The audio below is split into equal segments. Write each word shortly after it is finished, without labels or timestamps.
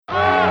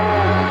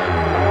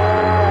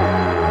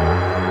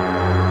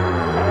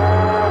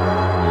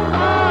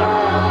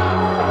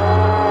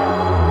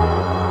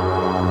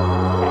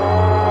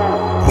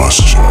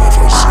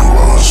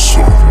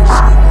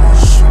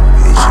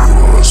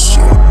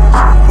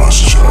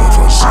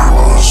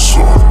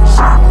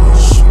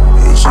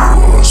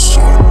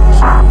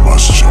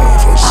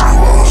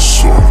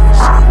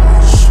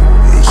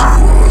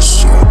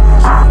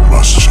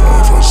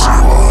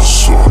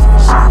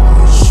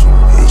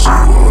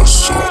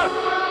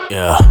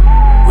Yeah,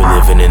 we're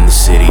living in the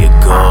city of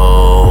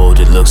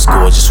gold. It looks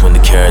gorgeous when the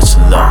carats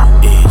are low.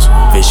 Is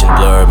vision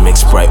blurred,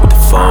 mixed bright with the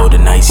fold. The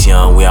night's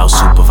young, we out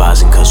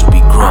supervising cause we be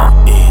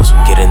grown. Is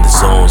get in the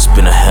zone, it's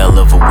been a hell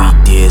of a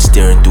week, dear.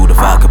 Staring through the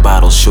vodka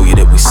bottles, show you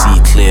that we see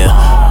clear.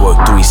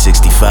 Work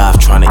 365,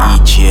 trying to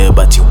eat here.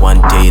 But till one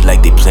day,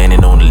 like they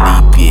planning on a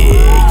leap year.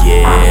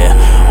 Yeah,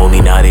 only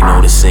now they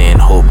noticing.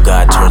 Hope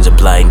God turns a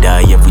blind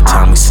eye every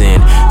time we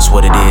sin. It's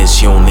what it is,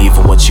 she don't leave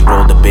what she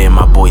rolled up in.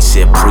 My boy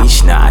said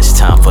preach, nah, it's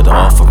time for the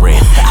offering.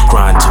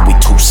 Grind till we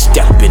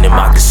two-stepping in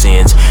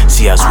moccasins.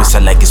 See how Swiss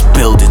are like it's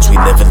buildings we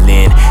living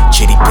in.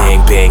 Chitty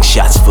bang bang,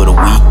 shots for the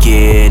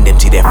weekend.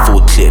 Empty that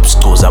full clips,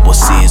 QzA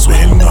bosses.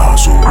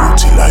 Bengazi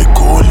ukuthi la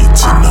igoli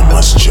thina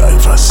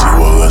masijiva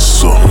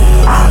siwakaso.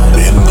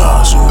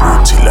 Bengazi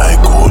ukuthi la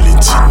igoli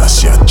thina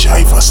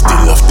siyajiva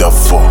still after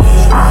 4.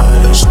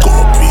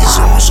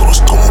 Stropizozo,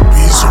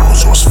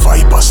 stropizozo,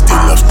 sviber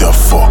still after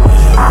 4.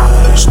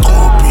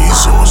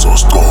 Stropizozo,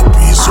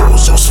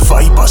 stropizozo,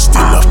 sviber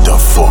still after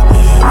 4.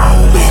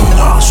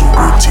 Bengazi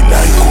ukuthi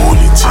la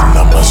igoli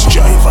thina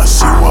masijiva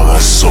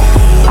siwakaso.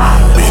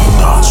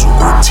 Bengazi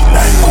ukuthi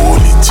la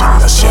igoli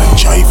thina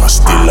siyajiva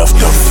still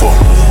after 4.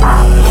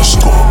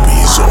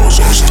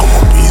 Stropizozo,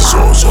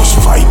 stropizozo,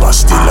 sviber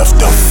still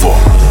after 4.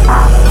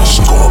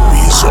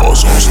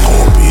 Stropizozo,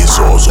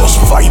 stropizozo,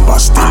 sviber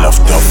still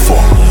after 4.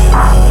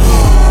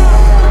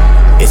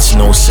 It's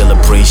no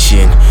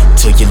celebration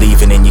till you're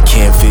leaving and you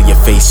can't feel your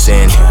face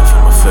in.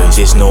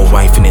 There's no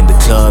wifing in the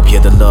club, yeah,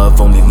 the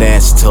love only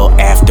lasts till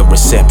after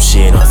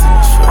reception.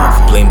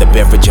 Blame the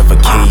beverage of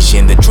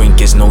occasion, the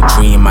drink is no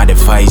dream, I'd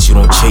advise you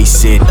don't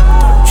chase it.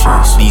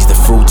 These the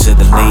fruits of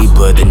the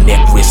labor, the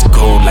net risk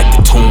gold like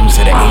the tombs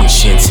of the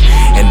ancients.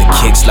 And the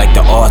kicks like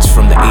the arts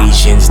from the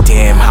Asians.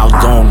 Damn, how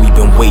long we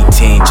been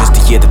waiting just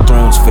to hear the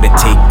thrones for the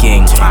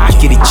taking. I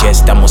get it,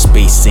 just I'm on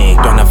spacing.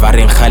 Don't have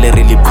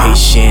really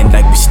patient,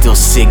 like we still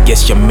sick,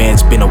 guess your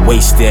man's been a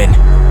wasting.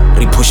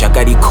 Re-push, I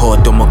got it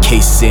caught, no more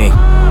casing.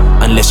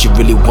 Unless you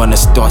really wanna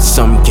start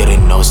something,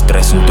 getting no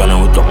stress and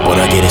done with but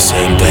I get the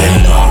same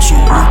thing. Bengazi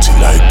ukuthi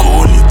la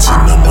igoli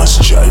thina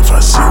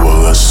masijiva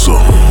siwakaso.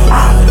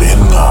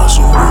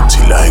 Bengazi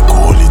ukuthi la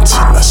igoli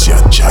thina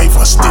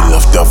siyajiva still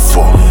after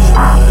 4.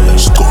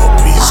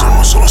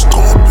 Stropizozo,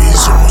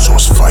 stropizozo,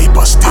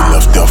 sviber still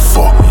after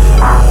 4.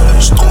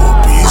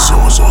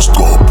 Stropizozo,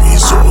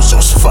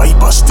 stropizozo,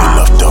 sviber still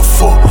after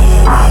 4.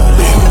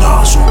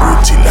 Bengazi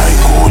ukuthi la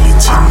igoli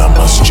thina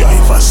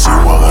masijiva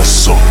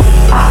siwakaso.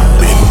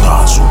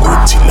 Bengazi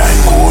ukuthi la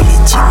igoli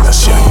thina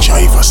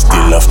siyajiva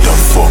still after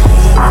 4.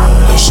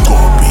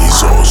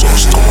 Stropizozo,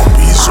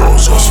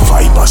 stropizozo,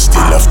 sviber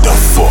still after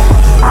 4.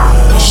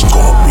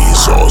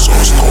 Stropizozo,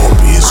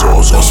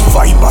 stropizozo,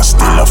 sviber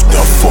still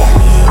after 4.